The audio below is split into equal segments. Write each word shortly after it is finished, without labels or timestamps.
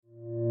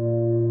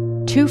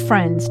Two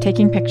friends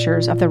taking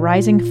pictures of the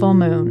rising full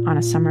moon on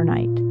a summer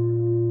night.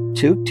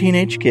 Two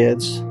teenage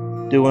kids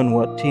doing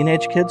what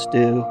teenage kids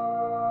do.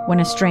 When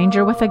a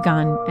stranger with a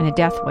gun and a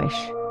death wish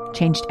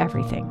changed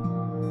everything.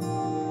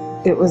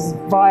 It was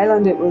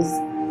violent, it was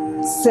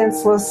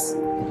senseless,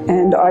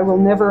 and I will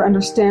never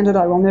understand it,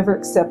 I will never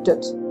accept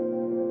it.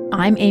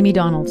 I'm Amy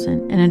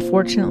Donaldson, and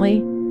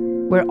unfortunately,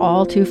 we're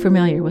all too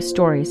familiar with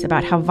stories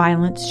about how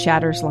violence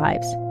shatters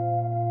lives.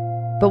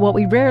 But what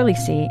we rarely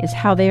see is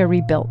how they are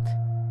rebuilt.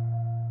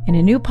 In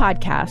a new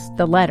podcast,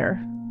 The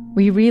Letter,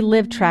 we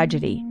relive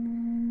tragedy,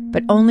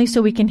 but only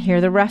so we can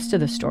hear the rest of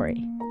the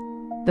story.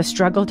 The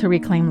struggle to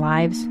reclaim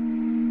lives,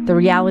 the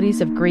realities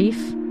of grief,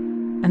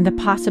 and the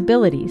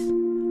possibilities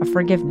of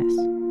forgiveness.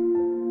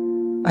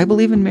 I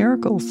believe in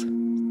miracles.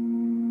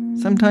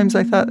 Sometimes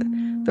I thought,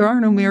 there are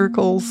no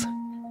miracles.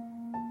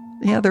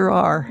 Yeah, there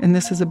are, and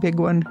this is a big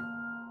one.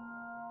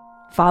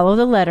 Follow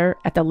The Letter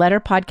at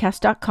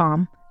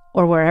theletterpodcast.com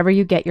or wherever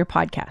you get your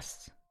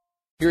podcasts.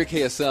 Here at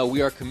KSL,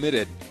 we are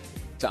committed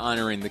to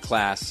honoring the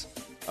class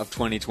of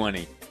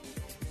 2020.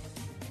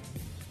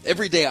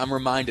 Every day I'm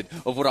reminded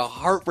of what a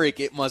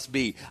heartbreak it must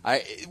be.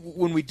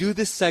 When we do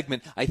this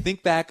segment, I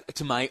think back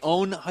to my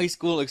own high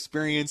school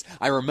experience.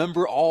 I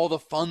remember all the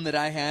fun that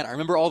I had. I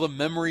remember all the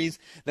memories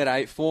that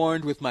I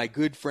formed with my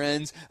good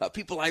friends,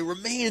 people I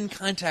remain in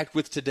contact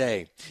with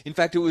today. In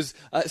fact, it was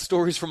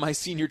stories from my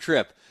senior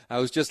trip. I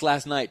was just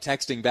last night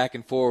texting back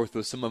and forth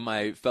with some of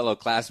my fellow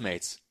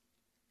classmates.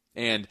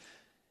 And,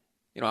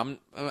 you know,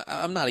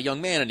 I'm not a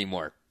young man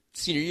anymore.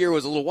 Senior year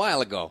was a little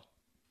while ago.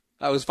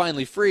 I was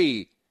finally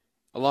free,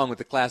 along with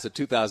the class of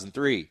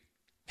 2003.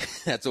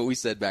 That's what we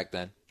said back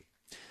then.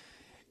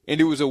 And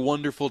it was a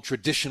wonderful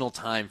traditional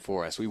time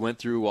for us. We went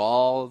through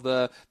all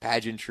the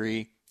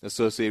pageantry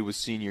associated with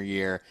senior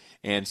year.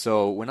 And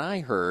so when I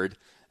heard,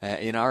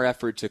 in our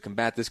effort to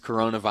combat this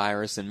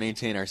coronavirus and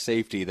maintain our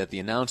safety, that the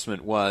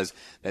announcement was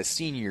that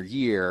senior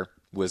year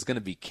was going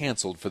to be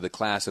canceled for the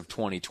class of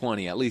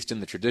 2020, at least in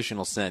the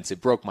traditional sense,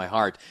 it broke my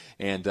heart,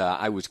 and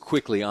I was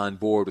quickly on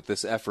board with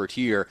this effort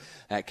here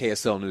at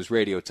KSL News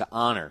Radio to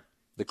honor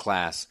the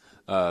class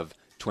of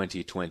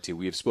 2020.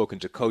 We have spoken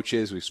to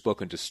coaches, we've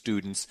spoken to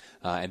students,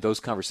 and those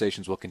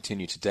conversations will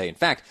continue today. In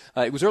fact,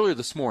 it was earlier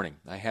this morning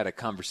I had a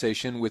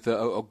conversation with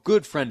a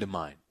good friend of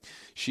mine.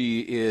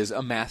 She is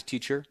a math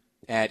teacher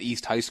at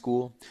East High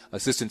School,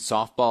 assistant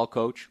softball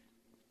coach,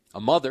 a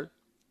mother,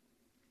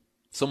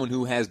 someone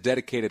who has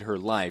dedicated her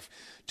life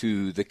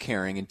to the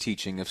caring and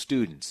teaching of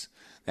students.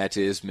 That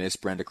is Miss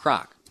Brenda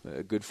Kroc,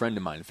 a good friend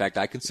of mine. In fact,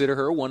 I consider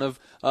her one of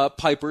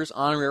Piper's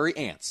honorary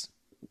aunts.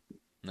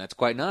 And that's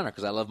quite an honor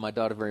because I love my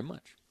daughter very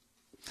much.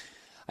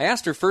 I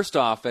asked her first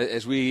off,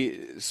 as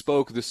we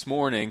spoke this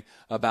morning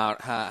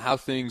about how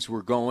things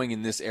were going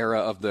in this era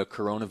of the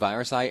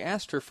coronavirus, I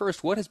asked her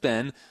first what has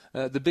been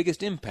the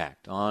biggest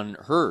impact on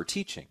her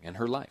teaching and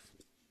her life.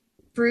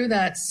 Through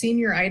that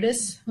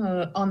senioritis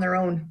on their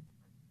own.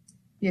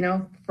 You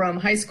know, from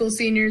high school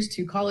seniors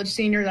to college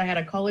seniors. I had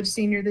a college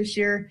senior this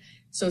year.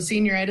 So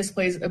senioritis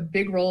plays a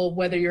big role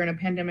whether you're in a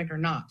pandemic or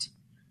not.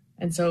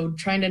 And so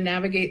trying to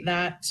navigate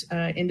that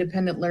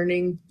independent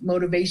learning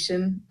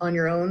motivation on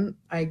your own,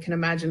 I can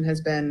imagine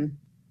has been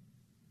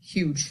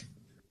huge.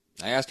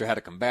 I asked her how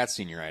to combat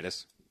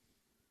senioritis.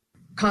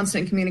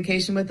 Constant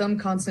communication with them,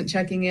 constant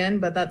checking in.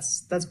 But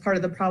that's part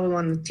of the problem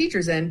on the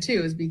teacher's end,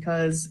 too, is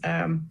because,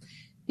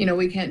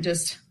 we can't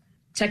just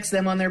text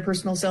them on their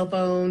personal cell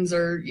phones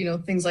or,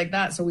 things like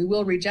that. So we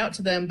will reach out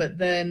to them, but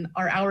then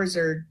our hours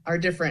are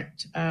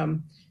different. I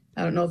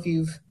don't know if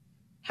you've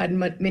had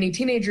many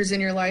teenagers in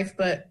your life,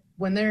 but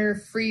when they're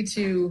free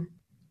to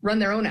run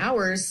their own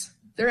hours,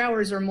 their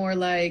hours are more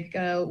like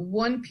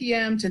 1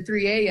 p.m. to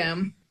 3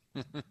 a.m.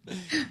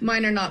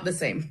 Mine are not the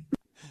same.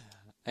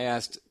 I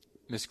asked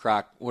Ms.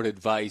 Kroc what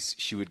advice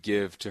she would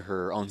give to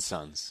her own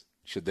sons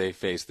should they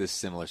face this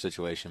similar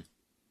situation.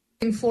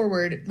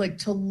 Forward, like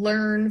to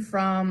learn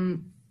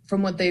from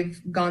what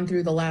they've gone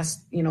through the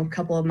last,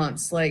 couple of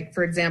months. Like,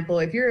 for example,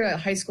 if you're a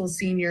high school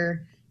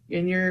senior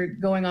and you're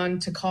going on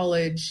to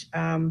college,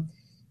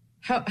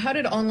 how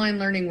did online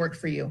learning work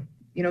for you?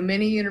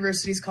 Many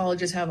universities,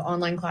 colleges have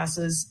online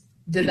classes.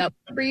 Did that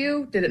work for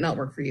you? Did it not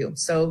work for you?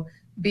 So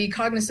be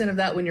cognizant of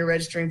that when you're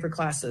registering for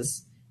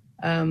classes.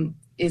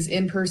 Is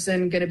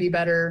in-person going to be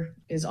better?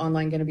 Is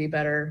online going to be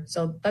better?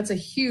 So that's a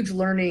huge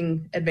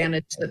learning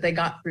advantage that they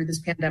got through this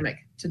pandemic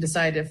to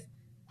decide if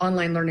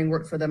online learning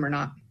worked for them or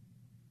not.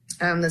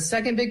 The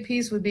second big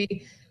piece would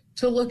be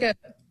to look at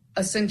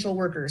essential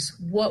workers.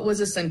 What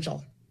was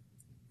essential?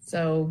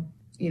 So,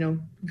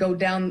 go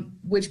down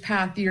which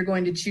path you're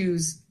going to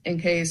choose in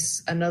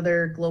case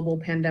another global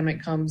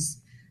pandemic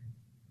comes.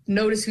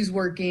 Notice who's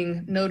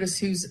working, notice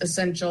who's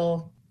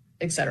essential,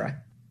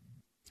 etc.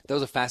 That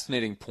was a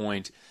fascinating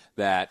point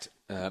that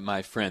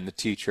my friend, the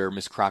teacher,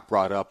 Ms. Kroc,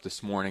 brought up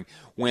this morning.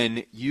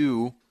 When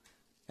you,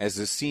 as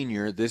a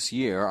senior this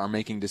year, are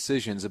making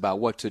decisions about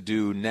what to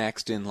do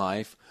next in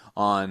life,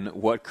 on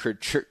what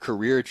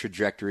career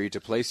trajectory to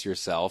place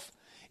yourself,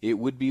 it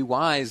would be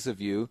wise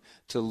of you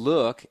to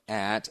look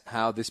at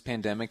how this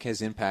pandemic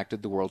has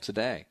impacted the world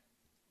today.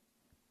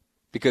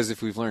 Because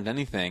if we've learned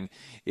anything,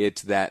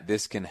 it's that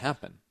this can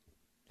happen,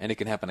 and it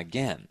can happen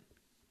again.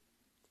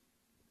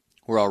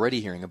 We're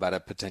already hearing about a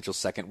potential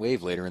second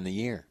wave later in the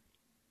year.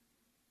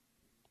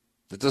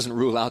 That doesn't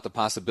rule out the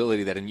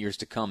possibility that in years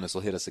to come this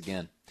will hit us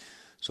again.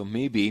 So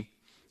maybe,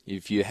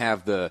 if you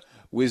have the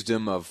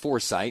wisdom of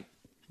foresight,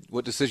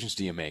 what decisions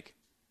do you make?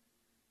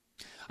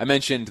 I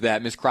mentioned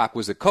that Ms. Kroc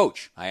was a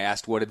coach. I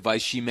asked what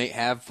advice she may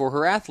have for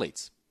her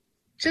athletes.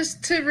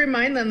 Just to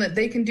remind them that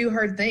they can do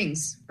hard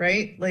things,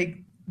 right? Like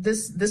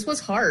this was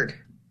hard.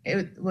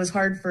 It was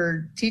hard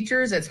for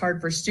teachers. It's hard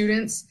for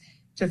students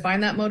to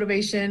find that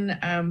motivation.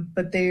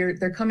 But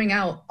they're coming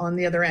out on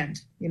the other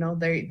end. You know,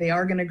 they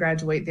are going to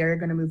graduate. They are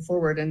going to move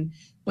forward. And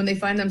when they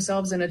find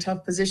themselves in a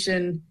tough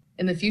position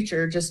in the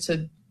future, just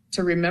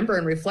to remember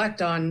and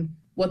reflect on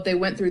what they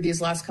went through these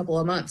last couple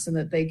of months, and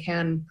that they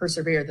can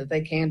persevere, that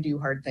they can do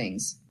hard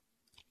things.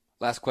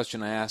 Last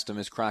question I asked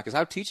Ms. Kroc is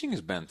how teaching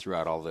has been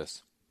throughout all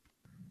this.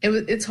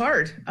 It's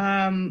hard.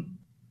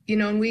 You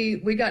know, and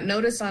we got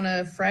notice on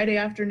a Friday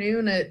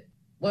afternoon at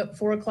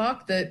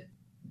 4:00 that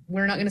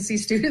we're not going to see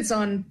students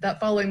on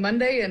that following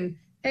Monday, and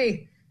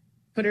hey,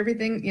 put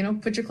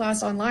your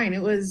class online.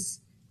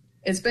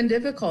 It's been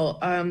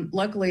difficult.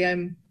 Luckily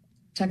I'm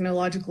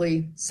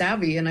technologically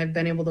savvy and I've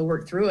been able to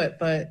work through it,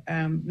 but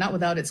not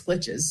without its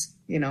glitches,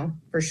 you know,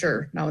 for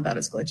sure, not without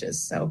its glitches.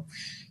 So,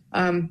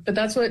 but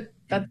that's the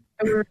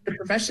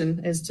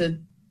profession is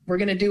we're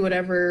going to do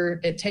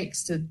whatever it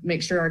takes to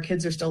make sure our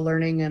kids are still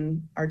learning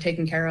and are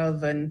taken care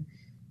of, and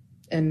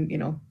you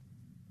know,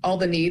 all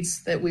the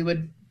needs that we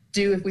would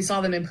do if we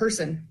saw them in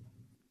person.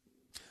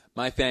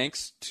 My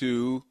thanks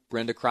to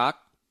Brenda Kroc,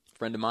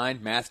 friend of mine,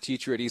 math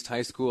teacher at East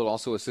High School,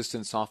 also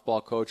assistant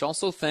softball coach.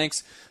 Also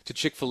thanks to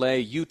Chick-fil-A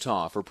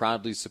Utah for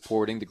proudly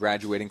supporting the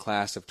graduating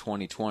class of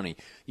 2020.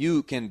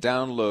 You can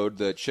download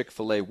the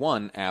Chick-fil-A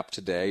One app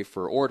today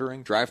for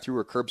ordering, drive-through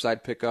or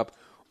curbside pickup,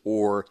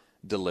 or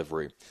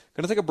delivery.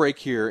 Going to take a break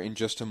here in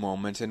just a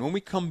moment, and when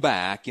we come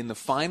back in the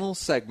final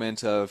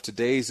segment of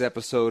today's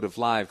episode of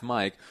Live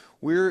Mike,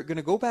 we're going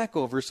to go back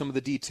over some of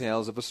the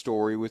details of a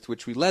story with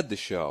which we led the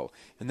show,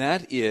 and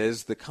that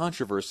is the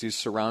controversies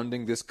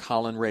surrounding this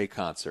Collin Raye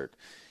concert.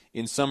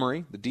 In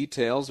summary, the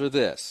details are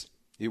this.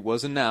 It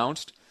was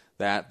announced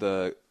that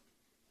the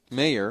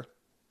mayor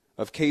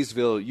of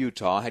Kaysville,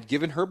 Utah, had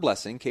given her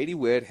blessing, Katie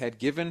Witt had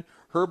given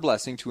her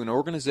blessing to an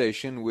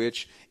organization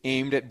which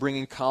aimed at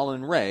bringing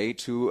Collin Raye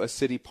to a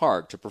city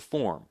park to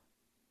perform,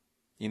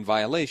 in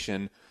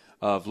violation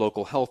of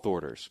local health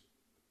orders.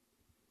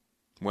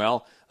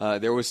 Well,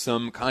 there was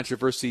some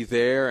controversy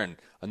there, and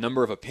a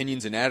number of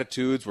opinions and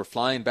attitudes were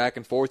flying back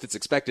and forth. It's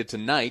expected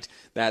tonight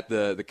that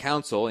the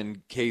council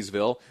in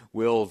Kaysville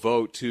will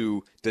vote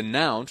to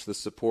denounce the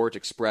support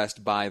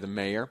expressed by the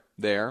mayor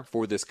there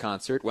for this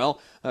concert.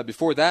 Well,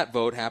 before that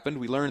vote happened,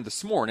 we learned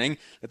this morning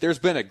that there's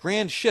been a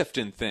grand shift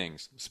in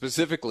things,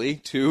 specifically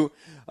to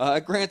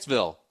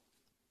Grantsville,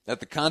 that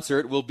the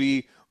concert will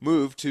be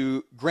moved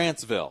to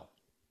Grantsville,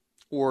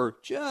 or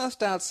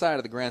just outside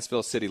of the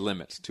Grantsville city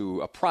limits, to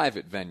a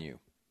private venue.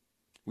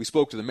 We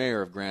spoke to the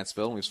mayor of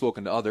Grantsville, and we've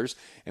spoken to others,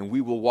 and we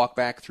will walk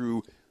back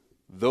through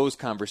those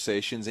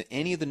conversations and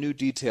any of the new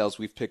details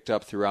we've picked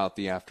up throughout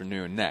the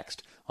afternoon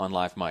next on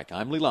Live Mike.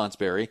 I'm Lee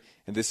Lonsberry,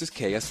 and this is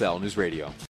KSL News Radio.